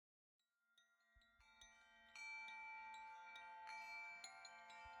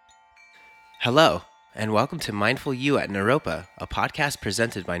Hello, and welcome to Mindful You at Naropa, a podcast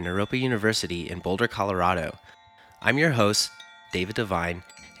presented by Naropa University in Boulder, Colorado. I'm your host, David Devine,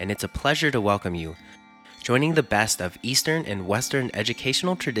 and it's a pleasure to welcome you. Joining the best of Eastern and Western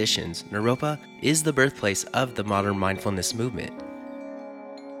educational traditions, Naropa is the birthplace of the modern mindfulness movement.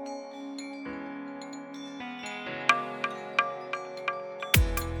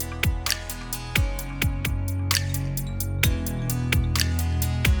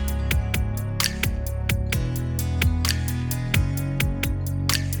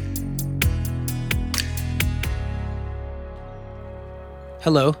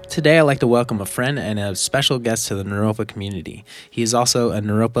 Hello, today I'd like to welcome a friend and a special guest to the Naropa community. He is also a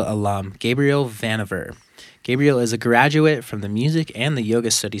Naropa alum, Gabriel Vanover. Gabriel is a graduate from the Music and the Yoga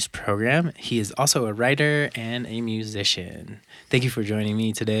Studies program. He is also a writer and a musician. Thank you for joining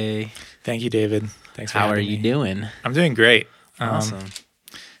me today. Thank you, David. Thanks for having me. How are you doing? I'm doing great. Awesome.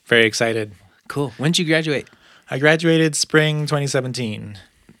 Very excited. Cool. When did you graduate? I graduated spring 2017.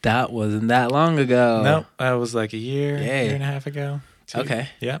 That wasn't that long ago. No, that was like a year Yay. and a half ago. Okay.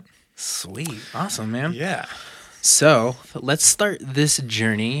 Yep. Sweet. Awesome, man. Yeah. So let's start this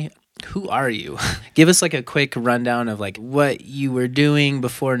journey. Who are you? Give us like a quick rundown of like what you were doing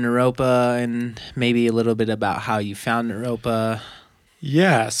before Naropa and maybe a little bit about how you found Naropa.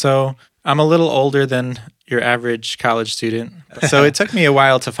 Yeah. So I'm a little older than your average college student. So it took me a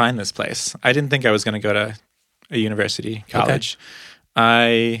while to find this place. I didn't think I was going to go to a university college.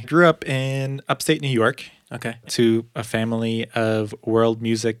 I grew up in upstate New York. Okay. To a family of world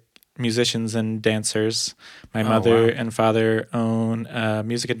musicians and dancers. My mother and father own a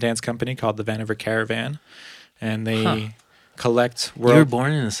music and dance company called the Vanover Caravan, and they collect world... You were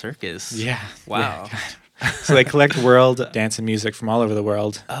born in a circus. Yeah. Wow. Yeah. So they collect world dance and music from all over the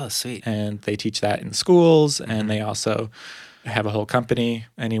world. Oh, sweet. And they teach that in schools, and they also have a whole company,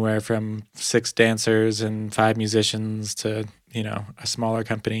 anywhere from 6 dancers and 5 musicians to, a smaller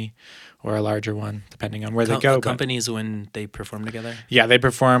company or a larger one, depending on where they go. Companies when they perform together? Yeah, they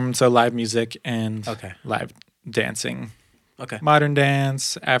perform, so live music and live dancing. Okay. Modern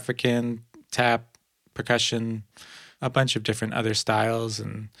dance, African, tap, percussion, a bunch of different other styles,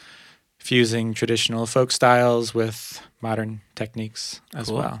 and fusing traditional folk styles with modern techniques as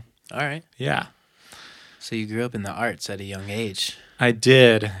well. All right. Yeah. So you grew up in the arts at a young age. I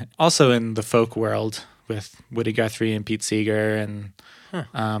did. Also in the folk world with Woody Guthrie and Pete Seeger and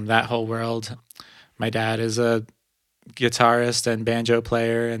that whole world. My dad is a guitarist and banjo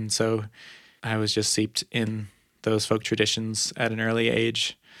player, and so I was just seeped in those folk traditions at an early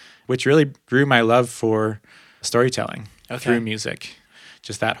age, which really grew my love for storytelling through music.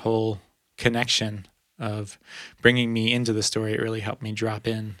 Just that whole connection of bringing me into the story, it really helped me drop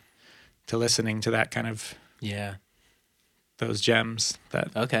in to listening to that kind of those gems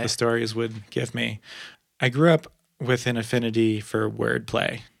that the stories would give me. I grew up with an affinity for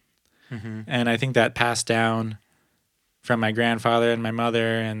wordplay. And I think that passed down from my grandfather and my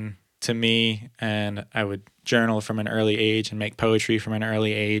mother and to me, and I would journal from an early age and make poetry from an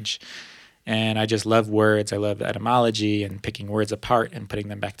early age. And I just love words. I love etymology and picking words apart and putting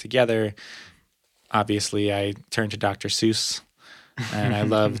them back together. Obviously, I turned to Dr. Seuss, and I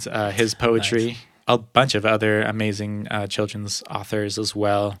loved his poetry. Nice. A bunch of other amazing children's authors as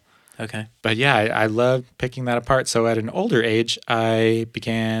well. Okay. But yeah, I loved picking that apart. So at an older age, I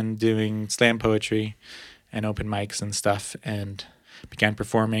began doing slam poetry and open mics and stuff, and began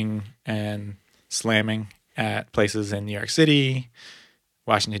performing and slamming at places in New York City,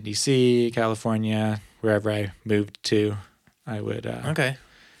 Washington, D.C., California, wherever I moved to. I would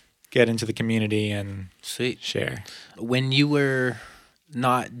get into the community and share. When you were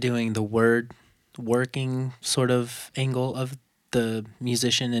not doing the working sort of angle of the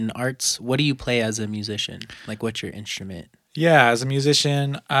musician in arts, what do you play as a musician? Like, what's your instrument? Yeah, as a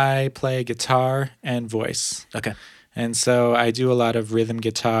musician, I play guitar and voice. Okay. And so I do a lot of rhythm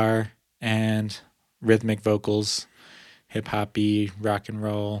guitar and rhythmic vocals, hip-hop-y, rock and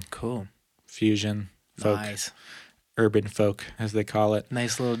roll. Cool. Fusion, folk, nice. Urban folk, as they call it.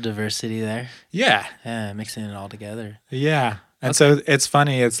 Nice little diversity there. Yeah. Yeah, mixing it all totogether. Yeah. And so it's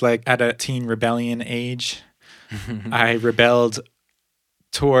funny, it's like at a teen rebellion age, I rebelled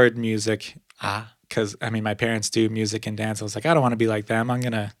toward music because my parents do music and dance. I was like, I don't want to be like them. I'm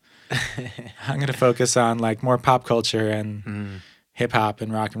gonna focus on like more pop culture and hip hop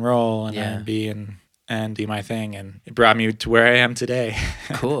and rock and roll and R&B and do my thing. And it brought me to where I am today.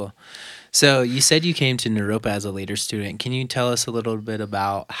 Cool. So you said you came to Naropa as a later student. Can you tell us a little bit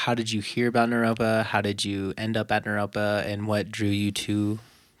about how did you hear about Naropa? How did you end up at Naropa, and what drew you to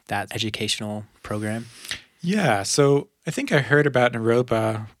that educational program? Yeah, so I think I heard about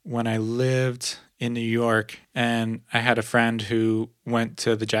Naropa when I lived in New York, and I had a friend who went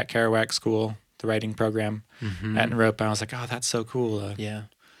to the Jack Kerouac School, the writing program at Naropa. I was like, oh, that's so cool. Yeah.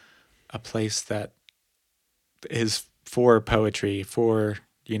 A place that is for poetry, for,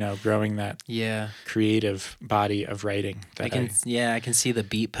 growing that creative body of writing. I can see the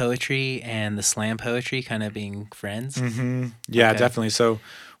beat poetry and the slam poetry kind of being friends. Mm-hmm. Yeah, definitely. So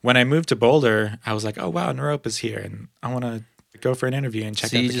when I moved to Boulder, I was like, oh, wow, Naropa's here, and I want to go for an interview and check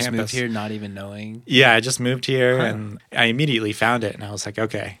out the campus. So you just moved here not even knowing? Yeah, I just moved here, and I immediately found it, and I was like,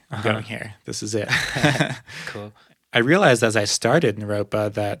 okay, I'm going here. This is it. Cool. I realized as I started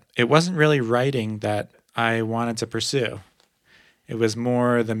Naropa that it wasn't really writing that I wanted to pursue. It was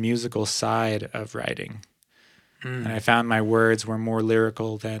more the musical side of writing. And I found my words were more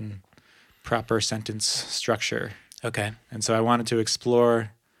lyrical than proper sentence structure. Okay. And so I wanted to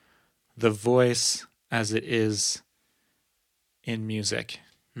explore the voice as it is in music.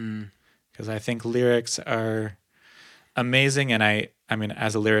 Because I think lyrics are amazing. And I mean,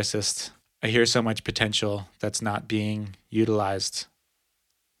 as a lyricist, I hear so much potential that's not being utilized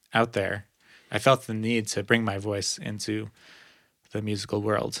out there. I felt the need to bring my voice into the musical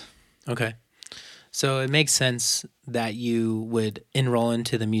world. Okay. So it makes sense that you would enroll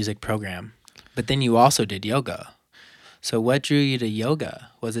into the music program, but then you also did yoga. So what drew you to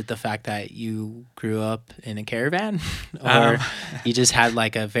yoga? Was it the fact that you grew up in a caravan, or you just had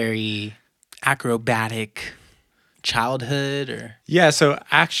like a very acrobatic childhood? Or yeah, so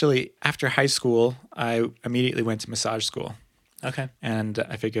actually after high school, I immediately went to massage school. Okay. And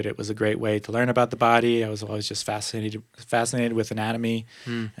I figured it was a great way to learn about the body. I was always just fascinated with anatomy,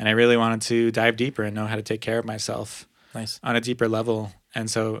 and I really wanted to dive deeper and know how to take care of myself on a deeper level. And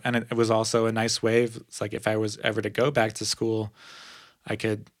so, and it was also a nice way. It's like if I was ever to go back to school, I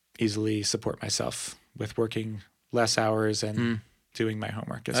could easily support myself with working less hours and doing my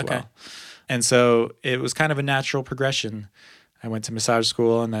homework as well. And so it was kind of a natural progression. I went to massage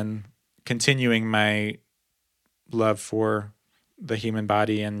school and then continuing my love for the human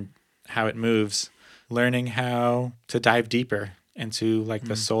body and how it moves, learning how to dive deeper into like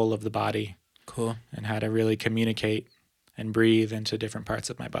the soul of the body. Cool. And how to really communicate and breathe into different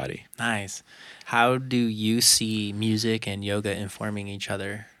parts of my body. Nice. How do you see music and yoga informing each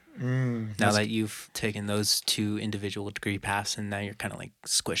other? Now that you've taken those two individual degree paths and now you're kind of like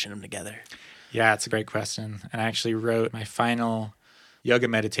squishing them together. Yeah, it's a great question. And I actually wrote my final yoga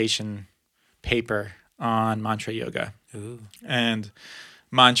meditation paper on mantra yoga. Ooh. And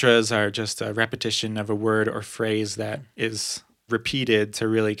mantras are just a repetition of a word or phrase that is repeated to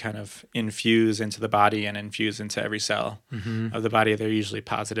really kind of infuse into the body and infuse into every cell of the body. They're usually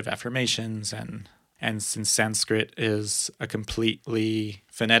positive affirmations, and since Sanskrit is a completely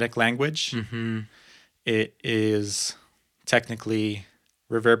phonetic language, it is technically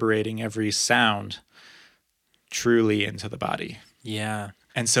reverberating every sound truly into the body. Yeah.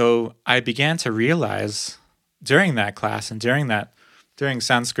 And so I began to realize during that class and during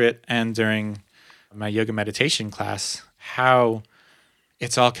Sanskrit and during my yoga meditation class, how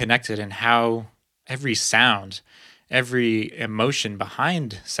it's all connected and how every sound, every emotion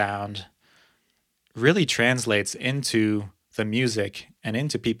behind sound really translates into the music and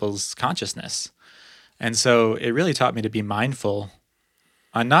into people's consciousness. And so it really taught me to be mindful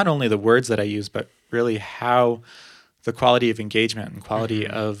on not only the words that I use, but really how the quality of engagement and quality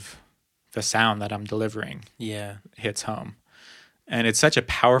of the sound that I'm delivering hits home. And it's such a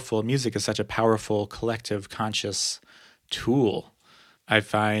powerful, music is such a powerful collective conscious tool. I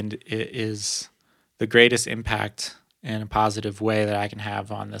find it is the greatest impact in a positive way that I can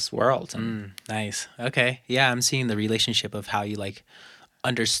have on this world. Nice. Okay. Yeah, I'm seeing the relationship of how you like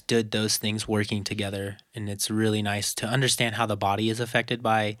understood those things working together, and it's really nice to understand how the body is affected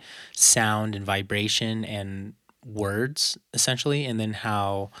by sound and vibration and words essentially, and then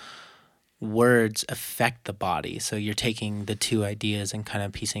how words affect the body. So you're taking the two ideas and kind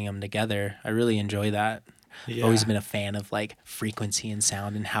of piecing them together. I really enjoy that. I've always been a fan of like frequency and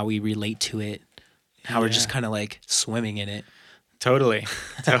sound and how we relate to it, how we're just kind of like swimming in it. Totally.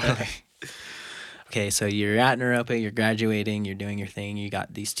 Okay, so you're at Naropa, you're graduating, you're doing your thing, you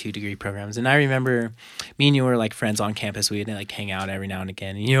got these 2-degree programs. And I remember me and you were like friends on campus. We'd like hang out every now and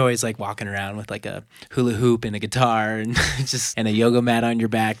again. And you're always like walking around with like a hula hoop and a guitar and and a yoga mat on your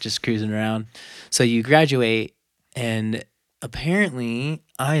back, just cruising around. So you graduate, and apparently,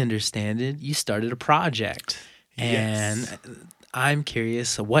 I understand it, you started a project. Yes. And I'm curious,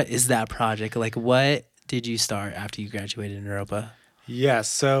 so what is that project? Like, what did you start after you graduated in Naropa? Yes.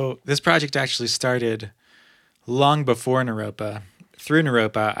 So this project actually started long before Naropa. Through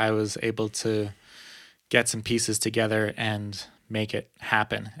Naropa, I was able to get some pieces together and make it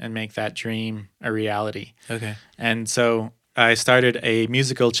happen and make that dream a reality. Okay. And so I started a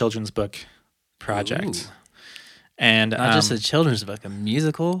musical children's book project. Ooh. And Not just a children's book, a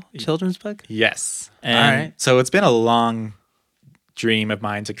musical children's book? Yes. And All right. so it's been a long dream of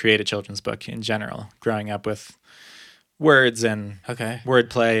mine to create a children's book in general, growing up with words and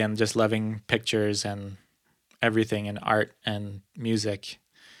wordplay and just loving pictures and everything, and art and music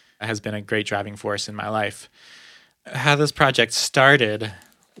has been a great driving force in my life. How this project started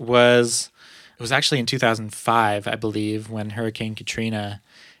was, it was actually in 2005, I believe, when Hurricane Katrina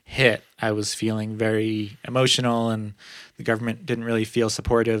hit. I was feeling very emotional, and the government didn't really feel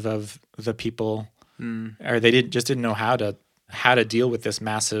supportive of the people, or they didn't know how to deal with this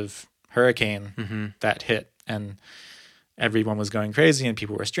massive hurricane that hit, and everyone was going crazy and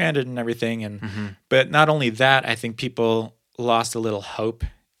people were stranded and everything. And but not only that, I think people lost a little hope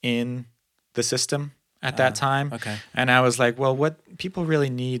in the system at that time. Okay. And I was like, well, what people really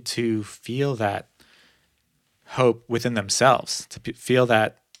need to feel that hope within themselves, to feel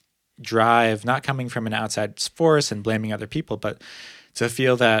that drive, not coming from an outside force and blaming other people, but to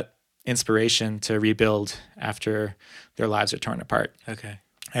feel that inspiration to rebuild after their lives are torn apart. Okay.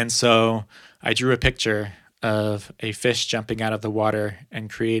 And so I drew a picture of a fish jumping out of the water and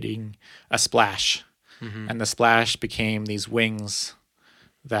creating a splash. And the splash became these wings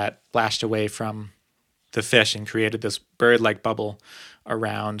that flashed away from the fish and created this bird-like bubble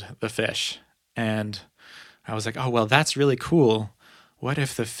around the fish. And I was like, oh, well, that's really cool. What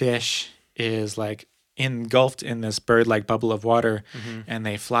if the fish is like engulfed in this bird-like bubble of water and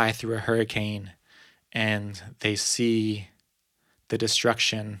they fly through a hurricane and they see the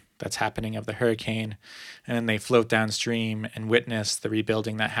destruction that's happening of the hurricane, and then they float downstream and witness the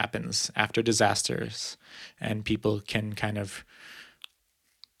rebuilding that happens after disasters, and people can kind of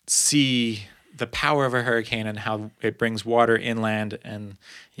see the power of a hurricane and how it brings water inland and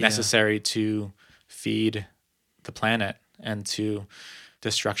necessary to feed the planet, and to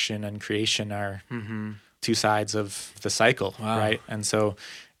destruction and creation are two sides of the cycle, right? And so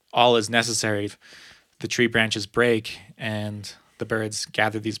all is necessary. The tree branches break and the birds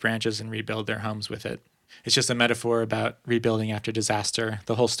gather these branches and rebuild their homes with it. It's just a metaphor about rebuilding after disaster.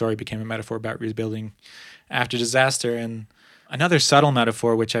 The whole story became a metaphor about rebuilding after disaster. And another subtle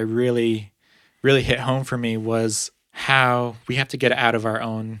metaphor, which I really hit home for me, was how we have to get out of our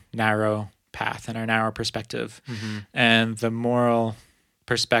own narrow path and our narrow perspective. And the moral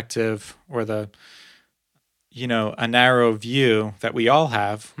perspective, or a narrow view that we all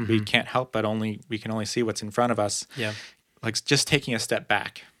have, we can't help but we can only see what's in front of us. Yeah. Like just taking a step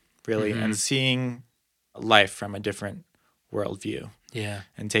back, really, and seeing life from a different worldview. Yeah.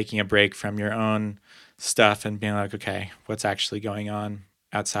 And taking a break from your own stuff and being like, okay, what's actually going on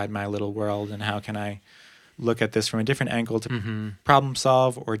outside my little world, and how can I look at this from a different angle to problem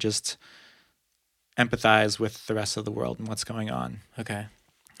solve, or just empathize with the rest of the world and what's going on. Okay.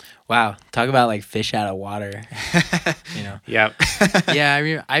 Wow. Talk about like fish out of water. Yep.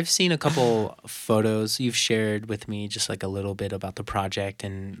 Yeah, I've seen a couple photos you've shared with me, just like a little bit about the project,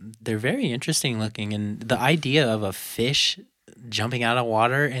 and they're very interesting looking. And the idea of a fish jumping out of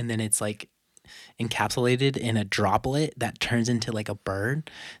water and then it's like encapsulated in a droplet that turns into like a bird,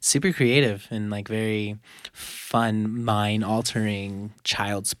 super creative and like very fun, mind-altering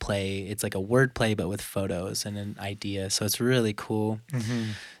child's play. It's like a word play but with photos and an idea, so it's really cool.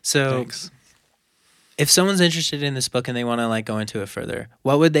 So Thanks. If someone's interested in this book and they want to like go into it further,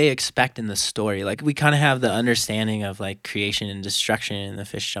 what would they expect in the story? Like, we kind of have the understanding of like creation and destruction and the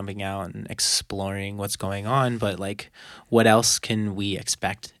fish jumping out and exploring what's going on, but like what else can we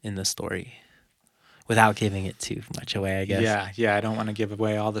expect in the story without giving it too much away, I guess? Yeah. I don't want to give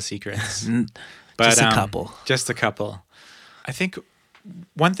away all the secrets. But just a couple. Just a couple. I think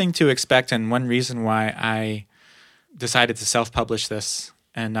one thing to expect, and one reason why I decided to self-publish this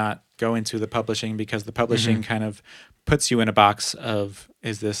and not go into the publishing, because the publishing kind of puts you in a box of,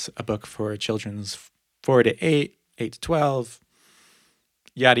 is this a book for children's 4 to 8, 8 to 12,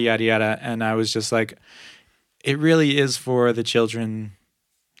 yada, yada, yada. And I was just like, it really is for the children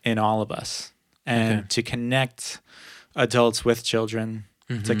in all of us. And to connect adults with children,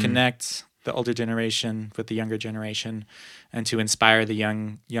 to connect the older generation with the younger generation, and to inspire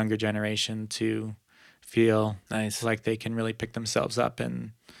the younger generation to feel like they can really pick themselves up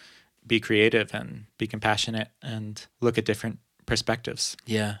and be creative and be compassionate and look at different perspectives.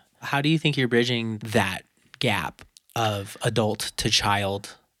 Yeah. How do you think you're bridging that gap of adult to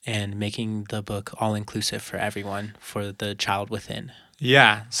child and making the book all inclusive for everyone, for the child within?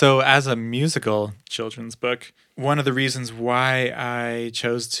 Yeah. So as a musical children's book, one of the reasons why I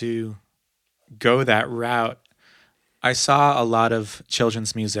chose to go that route, I saw a lot of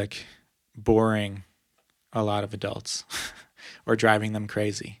children's music boring a lot of adults or driving them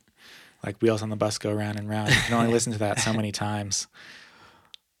crazy. Like Wheels on the Bus Go Round and Round. You can only listen to that so many times.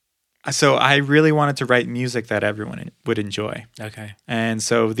 So I really wanted to write music that everyone would enjoy. Okay. And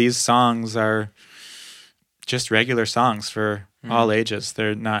so these songs are just regular songs for all ages.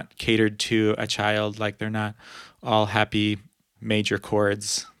 They're not catered to a child. Like they're not all happy major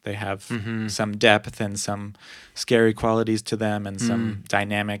chords. They have some depth and some scary qualities to them and some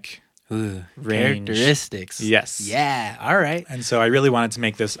dynamic range. Characteristics. Yes. Yeah. All right. And so I really wanted to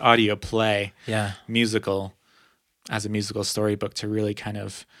make this audio play Yeah. musical as a musical storybook to really kind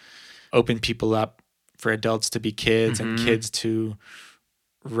of open people up for adults to be kids and kids to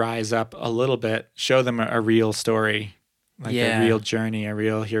rise up a little bit, show them a real story, like a real journey, a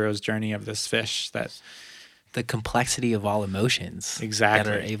real hero's journey of this fish that the complexity of all emotions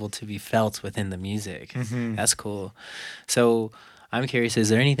exactly that are able to be felt within the music. Mm-hmm. That's cool. So I'm curious, is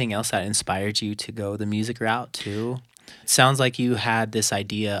there anything else that inspired you to go the music route too? It sounds like you had this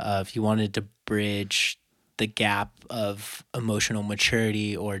idea of you wanted to bridge the gap of emotional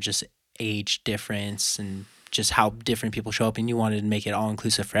maturity or just age difference and just how different people show up, and you wanted to make it all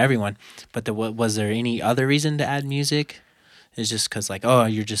inclusive for everyone. But was there any other reason to add music? It's just because like, oh,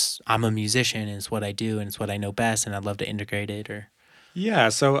 I'm a musician and it's what I do and it's what I know best and I'd love to integrate it, or... Yeah,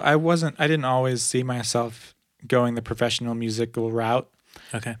 so I didn't always see myself going the professional musical route.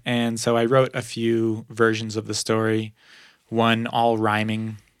 Okay. And so I wrote a few versions of the story, one all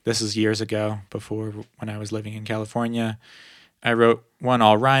rhyming. This is years ago, before when I was living in California. I wrote one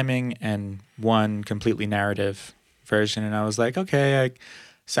all rhyming and one completely narrative version. And I was like, okay, I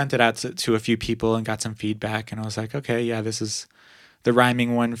sent it out to a few people and got some feedback. And I was like, okay, yeah, the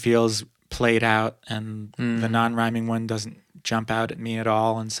rhyming one feels played out and the non-rhyming one doesn't jump out at me at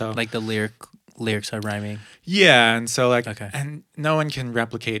all. And so like the lyrics are rhyming. Yeah. And so like, okay. And no one can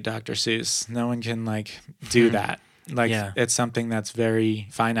replicate Dr. Seuss. No one can like do that. Like it's something that's very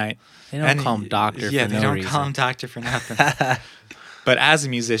finite. They don't call him doctor for no reason. Yeah, they don't call him doctor for nothing. But as a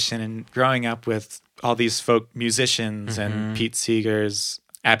musician and growing up with all these folk musicians and Pete Seeger's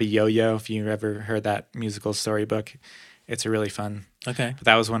Abby Yo-Yo, if you ever heard that musical storybook, it's a really fun. Okay. But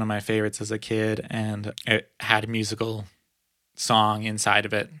that was one of my favorites as a kid, and it had a musical song inside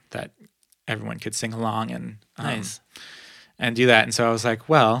of it that everyone could sing along and and do that. And so I was like,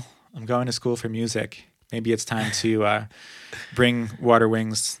 well, I'm going to school for music. Maybe it's time to bring Water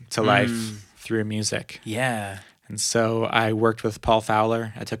Wings to life through music. Yeah. And so I worked with Paul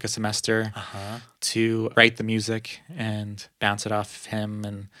Fowler. I took a semester to write the music and bounce it off of him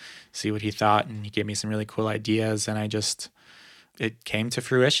and see what he thought. And he gave me some really cool ideas. And it came to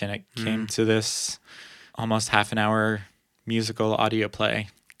fruition. It came to this almost half an hour musical audio play.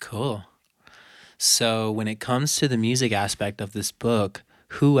 Cool. So when it comes to the music aspect of this book,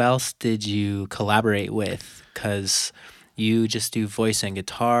 who else did you collaborate with? Because you just do voice and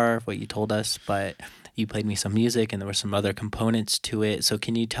guitar, what you told us, but you played me some music and there were some other components to it. So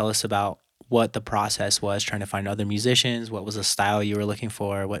can you tell us about what the process was trying to find other musicians? What was the style you were looking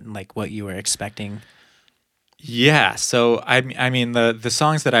for? What you were expecting? Yeah. So I mean the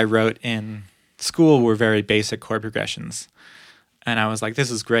songs that I wrote in school were very basic chord progressions. And I was like,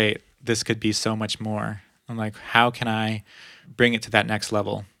 this is great. This could be so much more. I'm like, how can I bring it to that next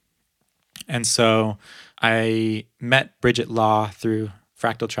level? And so I met Bridget Law through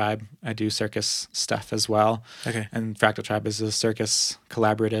Fractal Tribe. I do circus stuff as well. Okay. And Fractal Tribe is a circus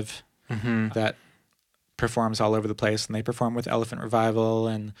collaborative that performs all over the place, and they perform with Elephant Revival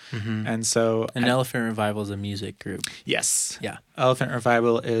and so Elephant Revival is a music group. Yes. Yeah. Elephant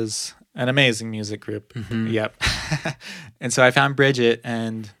Revival is an amazing music group. Yep. And so I found Bridget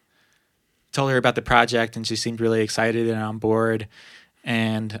and told her about the project, and she seemed really excited and on board.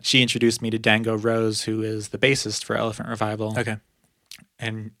 And she introduced me to Dango Rose, who is the bassist for Elephant Revival. Okay.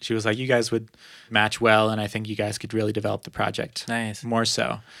 And she was like, you guys would match well, and I think you guys could really develop the project. Nice. More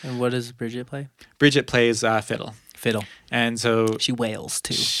so. And what does Bridget play? Bridget plays fiddle. Fiddle. And so... She wails,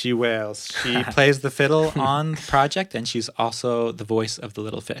 too. She wails. She plays the fiddle on the project, and she's also the voice of the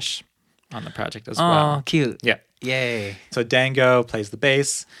little fish on the project as well. Oh, cute. Yeah. Yay. So Dango plays the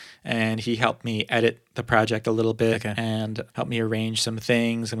bass, and he helped me edit the project a little bit and helped me arrange some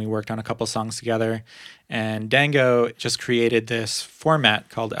things, and we worked on a couple songs together. And Dango just created this format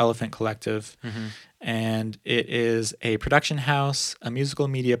called Elephant Collective, and it is a production house, a musical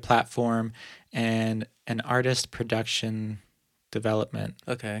media platform, and an artist production development.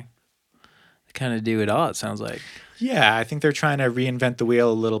 Okay. kind of do it all, it sounds like. Yeah, I think they're trying to reinvent the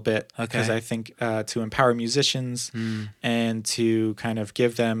wheel a little bit because Okay. I think to empower musicians and to kind of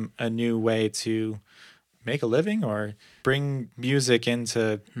give them a new way to make a living or bring music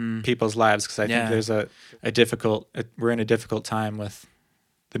into people's lives, because I think there's we're in a difficult time with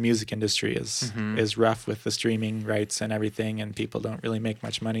the music industry is rough with the streaming rights and everything, and people don't really make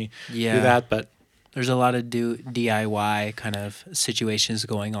much money do that, but there's a lot of DIY kind of situations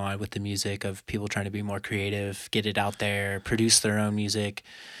going on with the music of people trying to be more creative, get it out there, produce their own music.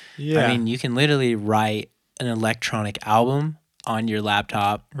 yeah. I mean, you can literally write an electronic album on your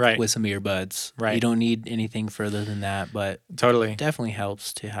laptop Right. with some earbuds. Right. You don't need anything further than that, but Totally. it definitely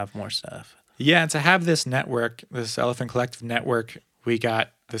helps to have more stuff. Yeah, and to have this network, this Elephant Collective network, we got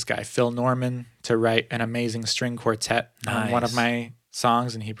this guy Phil Norman to write an amazing string quartet on one of Nice. my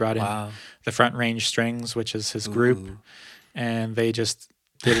songs, and he brought in Wow. the Front Range Strings, which is his group, Ooh. and they just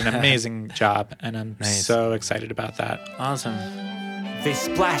did an amazing job, and I'm Nice. so excited about that. Awesome. They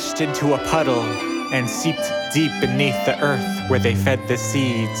splashed into a puddle and seeped deep beneath the earth, where they fed the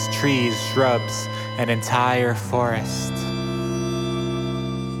seeds, trees, shrubs, an entire forest.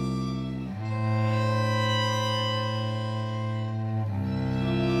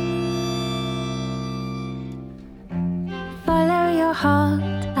 Follow your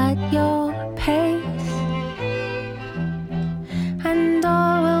heart at your pace, and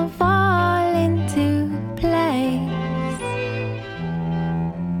all will fall into place.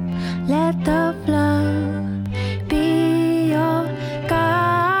 Let the flow be your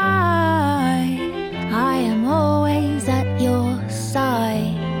guide. I am always at your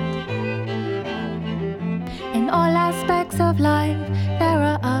side. In all aspects of life, there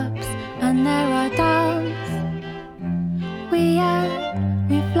are ups and there are downs.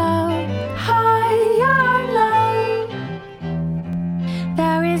 We flow high or low.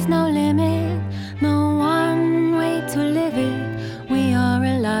 There is no limit, no one way to live it. We are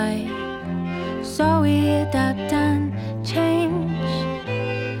alive, so we adapt and change.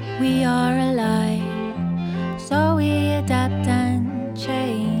 We are alive, so we adapt and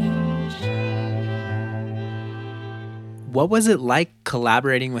change. What was it like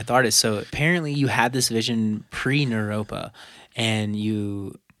collaborating with artists? So apparently you had this vision pre-Naropa, and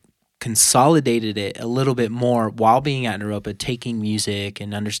you consolidated it a little bit more while being at Naropa, taking music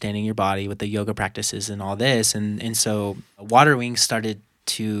and understanding your body with the yoga practices and all this. And so Water Wings started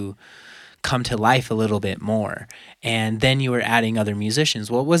to come to life a little bit more. And then you were adding other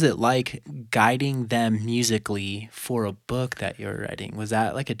musicians. What was it like guiding them musically for a book that you were writing? Was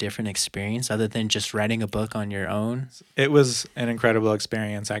that like a different experience other than just writing a book on your own? It was an incredible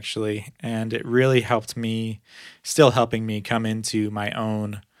experience, actually, and it really helped me, still helping me come into my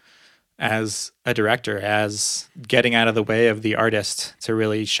own as a director, as getting out of the way of the artist to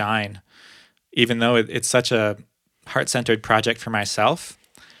really shine. Even though it's such a heart-centered project for myself,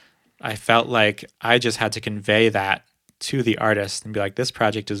 I felt like I just had to convey that to the artist and be like, this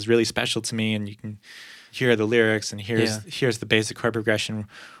project is really special to me, and you can hear the lyrics, and here's the basic chord progression.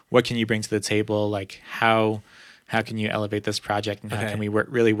 What can you bring to the table? Like, how can you elevate this project, and how can we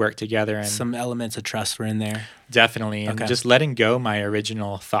really work together? And Some elements of trust were in there. definitely, and just letting go my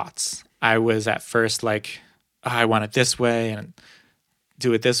original thoughts. I was at first like, oh, I want it this way and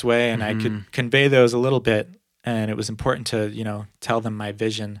do it this way, and I could convey those a little bit, and it was important to, tell them my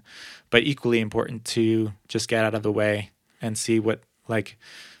vision, but equally important to just get out of the way and see what, like,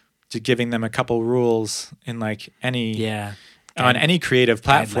 just giving them a couple rules in like any on any creative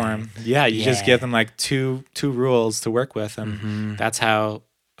platform. Yeah, you just give them like two rules to work with, and that's how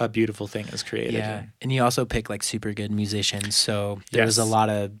a beautiful thing is created. Yeah, and you also pick like super good musicians, so there was a Yes. lot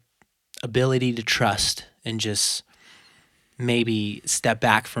of ability to trust and just maybe step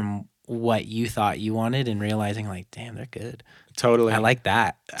back from what you thought you wanted and realizing like, damn, they're good. Totally. I like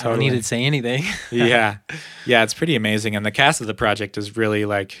that. I don't Totally. need to say anything. Yeah, it's pretty amazing, and the cast of the project is really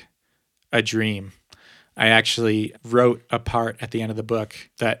like a dream. I actually wrote a part at the end of the book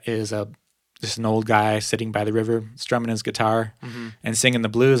that is just an old guy sitting by the river strumming his guitar and singing the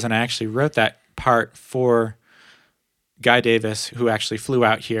blues, and I actually wrote that part for Guy Davis, who actually flew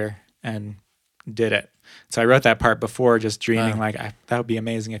out here and did it. So I wrote that part before, just dreaming that would be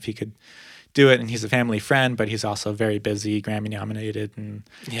amazing if he could do it. And he's a family friend, but he's also very busy, Grammy nominated, and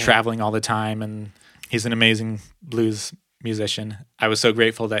traveling all the time. And he's an amazing blues musician. I was so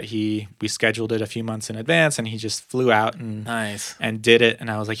grateful that we scheduled it a few months in advance, and he just flew out and Nice. and did it. And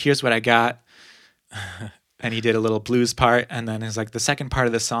I was like, here's what I got. And he did a little blues part, and then it's like the second part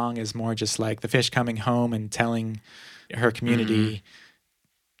of the song is more just like the fish coming home and telling her community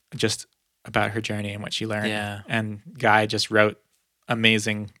just about her journey and what she learned. Yeah. And Guy just wrote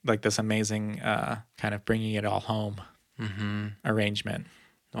amazing, like this amazing kind of bringing it all home arrangement.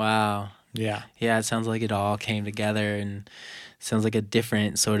 Wow. Yeah. Yeah, it sounds like it all came together, and sounds like a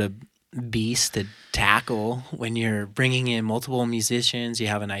different sort of beast to tackle when you're bringing in multiple musicians. You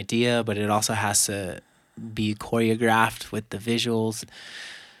have an idea, but it also has to be choreographed with the visuals.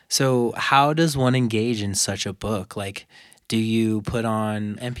 So how does one engage in such a book? Like, do you put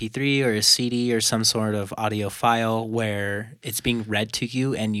on MP3 or a CD or some sort of audio file where it's being read to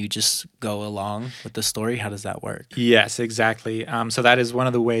you and you just go along with the story? How does that work? Yes, exactly. So that is one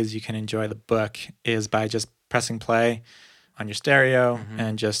of the ways you can enjoy the book, is by just pressing play on your stereo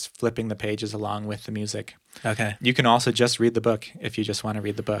and just flipping the pages along with the music. Okay. You can also just read the book if you just want to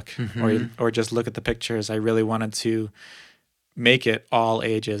read the book, or just look at the pictures. I really wanted to make it all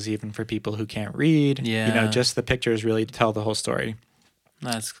ages, even for people who can't read. Yeah. Just the pictures really tell the whole story.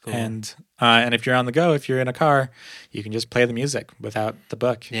 That's cool. And if you're on the go, if you're in a car, you can just play the music without the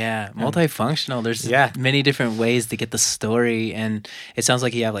book. Yeah, multifunctional. There's Yeah. many different ways to get the story, and it sounds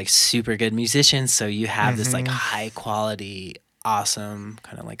like you have like super good musicians, so you have this like high quality, awesome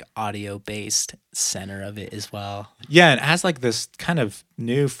kind of like audio based center of it as well. Yeah, and it has like this kind of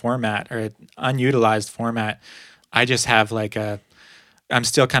new format or unutilized format. I just have I'm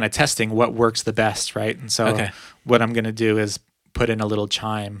still kind of testing what works the best, right? And so what I'm going to do is put in a little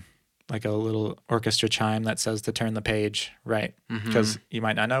chime, like a little orchestra chime that says to turn the page, right? Because you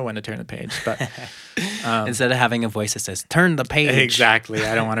might not know when to turn the page, but Instead of having a voice that says "turn the page." exactly.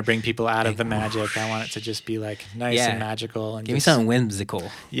 I don't want to bring people out of the magic. I want it to just be like nice Yeah. and magical. And Give me just, something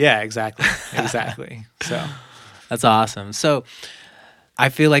whimsical. Yeah, exactly, exactly. So That's awesome. So I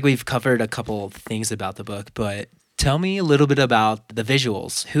feel like we've covered a couple things about the book, but tell me a little bit about the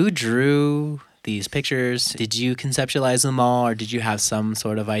visuals. Who drew these pictures? Did you conceptualize them all, or did you have some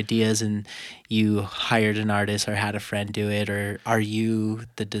sort of ideas and you hired an artist or had a friend do it, or are you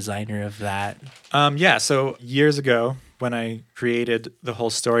the designer of that? yeah. So years ago, when I created the whole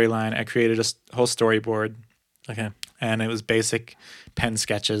storyline, I created a whole storyboard, Okay. and it was basic pen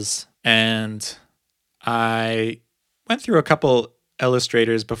sketches. And I went through a couple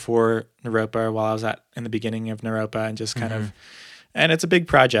illustrators before Naropa while I was in the beginning of Naropa, and just kind of, and it's a big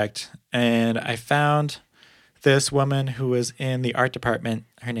project. And I found this woman who was in the art department.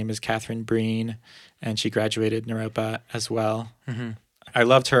 Her name is Catherine Breen, and she graduated Naropa as well. I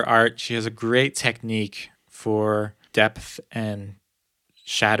loved her art. She has a great technique for depth and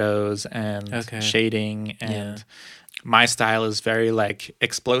shadows and shading. And my style is very like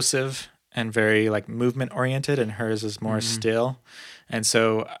explosive and very like movement oriented, and hers is more still. And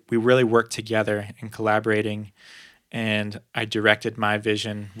so we really worked together in collaborating, and I directed my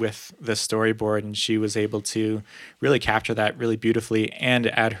vision with the storyboard, and she was able to really capture that really beautifully and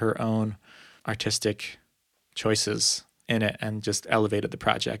add her own artistic choices in it, and just elevated the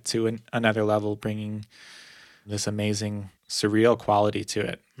project to another level, bringing this amazing surreal quality to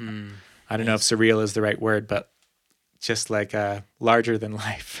it. I don't know if surreal is the right word, but just like a larger than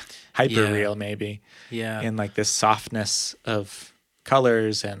life, hyper real maybe, in like this softness of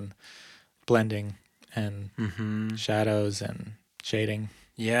colors and blending and shadows and shading.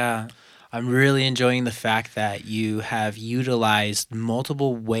 Yeah. I'm really enjoying the fact that you have utilized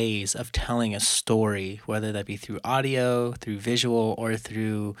multiple ways of telling a story, whether that be through audio, through visual, or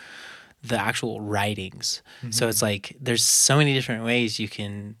through the actual writings. So it's like there's so many different ways you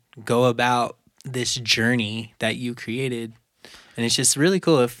can go about this journey that you created. And it's just really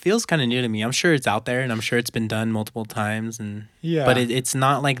cool. It feels kind of new to me. I'm sure it's out there, and I'm sure it's been done multiple times. But it's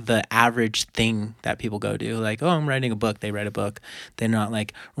not like the average thing that people go do. Like, oh, I'm writing a book. They write a book. They're not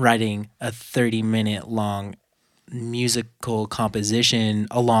like writing a 30-minute long musical composition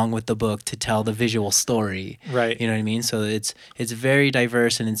along with the book to tell the visual story. Right. You know what I mean? So it's very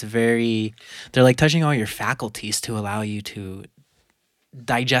diverse, and they're like touching all your faculties to allow you to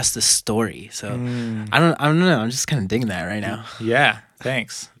digest the story. So I don't know. I'm just kind of digging that right now. Yeah,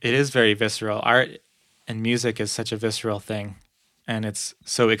 thanks. It is very visceral. Art and music is such a visceral thing, and it's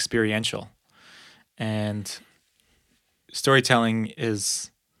so experiential. And storytelling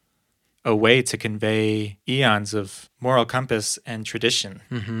is a way to convey eons of moral compass and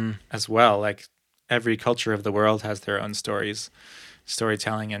tradition as well. Like every culture of the world has their own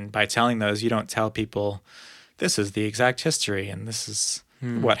storytelling. And by telling those, you don't tell people this is the exact history and this is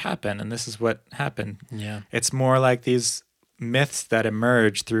what happened and this is what happened. Yeah. It's more like these myths that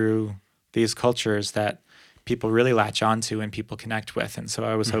emerge through these cultures that people really latch onto and people connect with. And so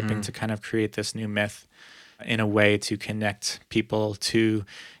I was hoping to kind of create this new myth in a way to connect people to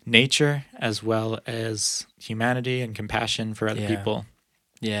nature as well as humanity and compassion for other people.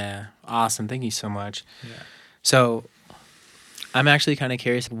 Yeah. Awesome. Thank you so much. Yeah. So I'm actually kind of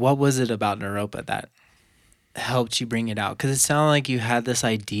curious, what was it about Naropa that helped you bring it out? Because it sounded like you had this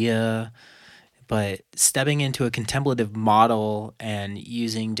idea, but stepping into a contemplative model and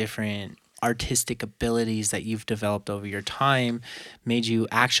using different artistic abilities that you've developed over your time made you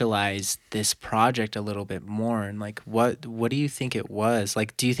actualize this project a little bit more. And like, what do you think it was?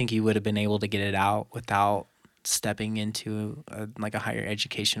 Like, do you think you would have been able to get it out without stepping into a higher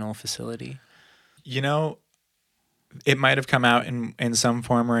educational facility? You know, it might have come out in some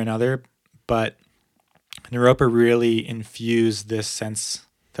form or another, but Naropa really infused this sense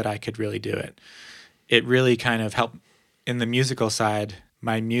that I could really do it. It really kind of helped in the musical side.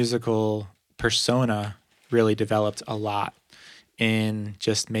 My musical persona really developed a lot in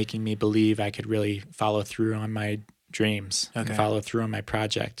just making me believe I could really follow through on my dreams and follow through on my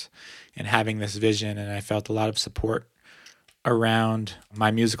project and having this vision. And I felt a lot of support around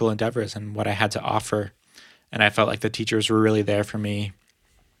my musical endeavors and what I had to offer. And I felt like the teachers were really there for me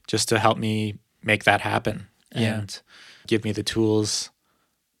just to help me make that happen and give me the tools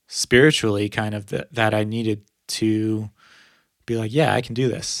spiritually kind of that I needed to be like, yeah, I can do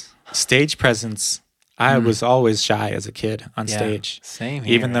this. Stage presence. I was always shy as a kid on stage. Same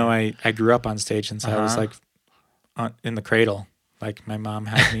here. Even though I grew up on stage since I was like in the cradle. Like my mom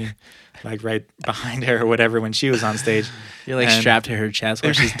had me like right behind her or whatever when she was on stage. You're like strapped to her chest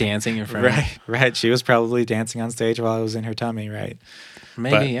while she's dancing in front of her. Right. She was probably dancing on stage while I was in her tummy, right?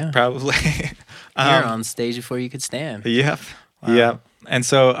 Maybe, but probably. You're on stage before you could stand. Yep. Wow. Yep. And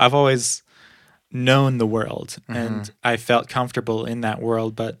so I've always known the world and I felt comfortable in that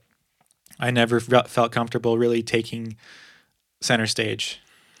world, but I never felt comfortable really taking center stage.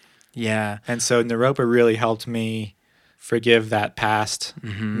 Yeah. And so Naropa really helped me forgive that past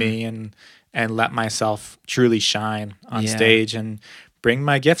me and let myself truly shine on stage and bring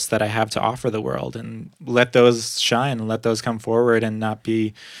my gifts that I have to offer the world and let those shine and let those come forward and not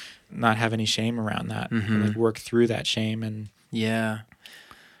have any shame around that. Like work through that shame and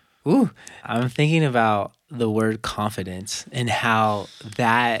Ooh, I'm thinking about the word confidence and how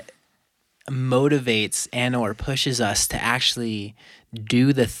that motivates and or pushes us to actually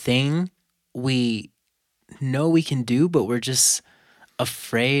do the thing we know we can do, but we're just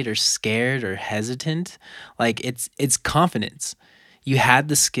afraid or scared or hesitant. Like it's confidence. You had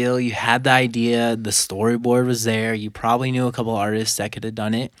the skill, you had the idea, the storyboard was there. You probably knew a couple artists that could have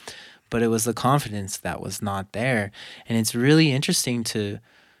done it, but it was the confidence that was not there. And it's really interesting to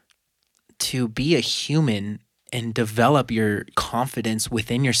be a human and develop your confidence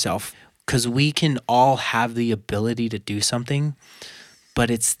within yourself, because we can all have the ability to do something, but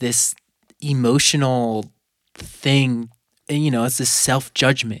it's this emotional thing, and it's this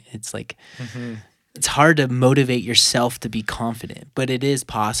self-judgment. It's like it's hard to motivate yourself to be confident, but it is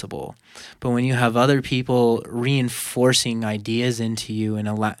possible. But when you have other people reinforcing ideas into you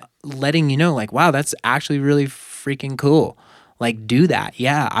and letting you know, like, wow, that's actually really freaking cool. Like, do that.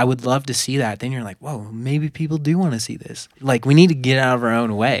 Yeah, I would love to see that. Then you're like, whoa, maybe people do want to see this. Like, we need to get out of our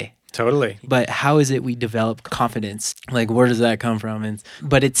own way. Totally. But how is it we develop confidence? Like, where does that come from?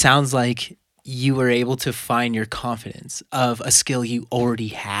 But it sounds like you were able to find your confidence of a skill you already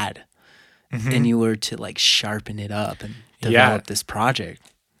had. And you were to like sharpen it up and develop this project.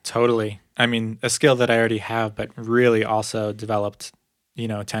 Totally. I mean, a skill that I already have, but really also developed,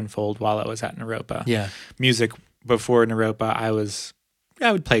 tenfold while I was at Naropa. Yeah. Music before Naropa, I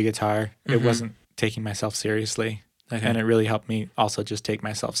would play guitar. It wasn't taking myself seriously. Okay. And it really helped me also just take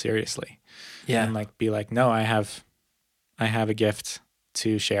myself seriously. Yeah. And like be like, no, I have a gift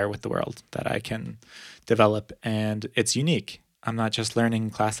to share with the world that I can develop, and it's unique. I'm not just learning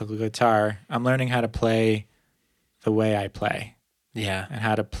classical guitar. I'm learning how to play the way I play. Yeah. And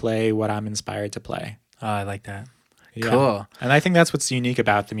how to play what I'm inspired to play. Oh, I like that. Yeah. Cool. And I think that's what's unique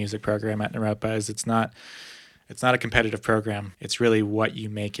about the music program at Naropa is it's not a competitive program. It's really what you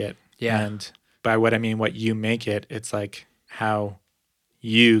make it. Yeah. And by what I mean what you make it, it's like how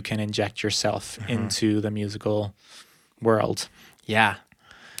you can inject yourself into the musical world. Yeah.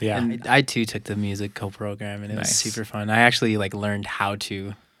 Yeah. And I too took the musical program and it was super fun. I actually like learned how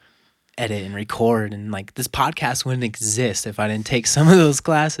to edit and record, and like this podcast wouldn't exist if I didn't take some of those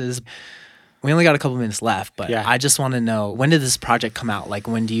classes. We only got a couple minutes left, but I just want to know, when did this project come out? Like,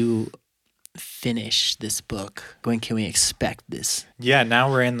 when do you finish this book? When can we expect this? Yeah, now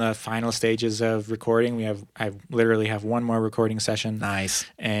we're in the final stages of recording. I literally have one more recording session. Nice.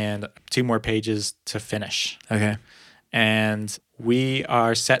 And 2 more pages to finish. Okay. And we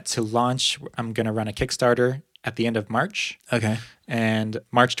are set to launch. I'm going to run a Kickstarter at the end of March. Okay. And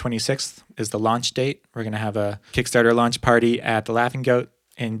March 26th is the launch date. We're going to have a Kickstarter launch party at the Laughing Goat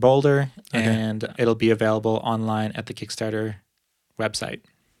in Boulder. Okay. And it'll be available online at the Kickstarter website.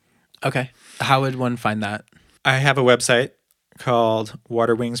 Okay. How would one find that? I have a website called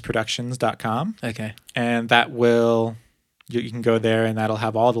waterwingsproductions.com, Okay. and that will, you can go there and that'll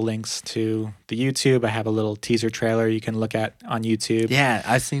have all the links to the YouTube. I have a little teaser trailer you can look at on YouTube. Yeah,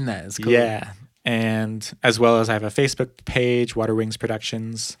 I've seen that. It's cool. Yeah. And as well as I have a Facebook page, Water Wings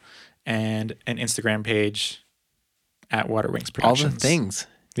Productions, and an Instagram page at Water Wings All Productions. the things.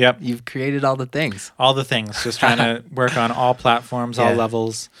 Yep. You've created all the things. All the things. Just trying to work on all platforms, all Yeah.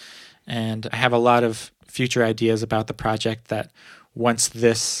 levels. And I have a lot of future ideas about the project that once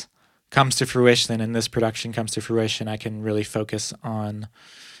this comes to fruition and this production comes to fruition, I can really focus on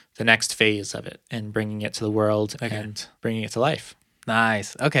the next phase of it and bringing it to the world and bringing it to life.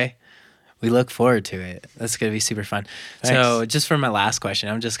 Nice. Okay. We look forward to it. That's going to be super fun. Thanks. So just for my last question,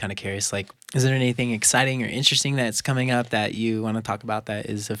 I'm just kind of curious, like, is there anything exciting or interesting that's coming up that you want to talk about that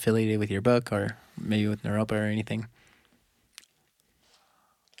is affiliated with your book or maybe with Naropa or anything?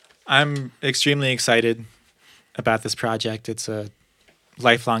 I'm extremely excited about this project. It's a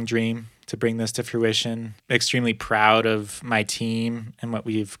lifelong dream to bring this to fruition. Extremely proud of my team and what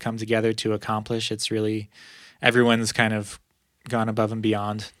we've come together to accomplish. It's really, everyone's kind of gone above and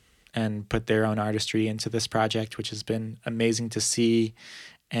beyond and put their own artistry into this project, which has been amazing to see.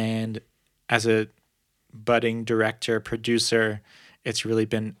 And as a budding director, producer, it's really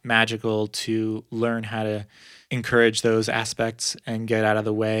been magical to learn how to encourage those aspects and get out of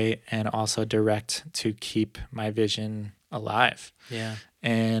the way, and also direct to keep my vision alive. Yeah.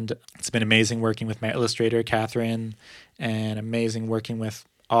 And it's been amazing working with my illustrator, Catherine, and amazing working with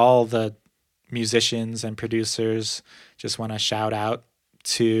all the musicians and producers. Just want to shout out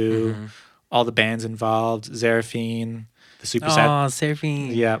to all the bands involved, Zeraphine, the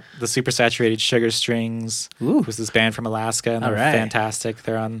Seraphine. Yeah, the Super Saturated Sugar Strings, Ooh. who's this band from Alaska, and All they're right. fantastic.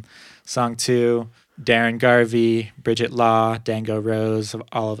 They're on song 2. Darren Garvey, Bridget Law, Dango Rose of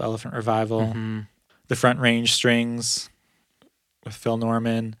all of Elephant Revival, the Front Range Strings with Phil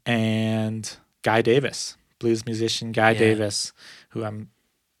Norman, and Guy Davis, blues musician Guy Davis, who I'm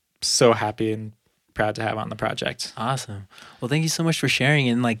so happy and proud to have on the project. Awesome. Well, thank you so much for sharing,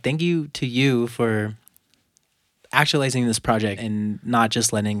 and like thank you to you for actualizing this project and not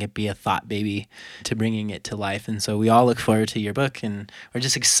just letting it be a thought baby, to bringing it to life. And so we all look forward to your book, and we're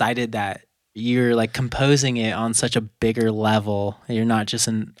just excited that you're like composing it on such a bigger level. You're not just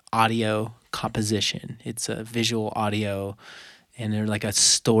an audio composition, it's a visual audio and they're like a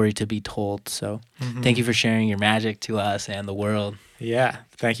story to be told. So thank you for sharing your magic to us and the world. Yeah,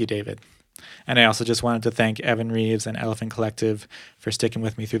 thank you, David. And I also just wanted to thank Evan Reeves and Elephant Collective for sticking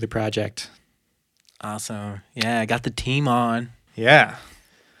with me through the project. Awesome. Yeah, I got the team on. Yeah.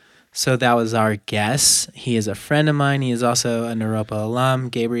 So that was our guest. He is a friend of mine. He is also a Naropa alum,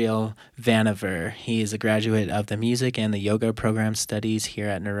 Gabriel Vanaver. He is a graduate of the music and the yoga program studies here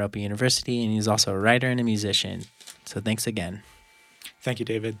at Naropa University, and he's also a writer and a musician. So thanks again. Thank you,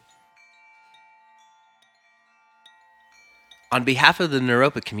 David. On behalf of the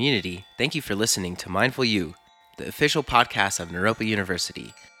Naropa community, thank you for listening to Mindful You, the official podcast of Naropa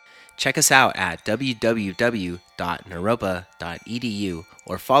University. Check us out at www.naropa.edu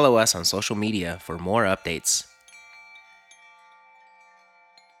or follow us on social media for more updates.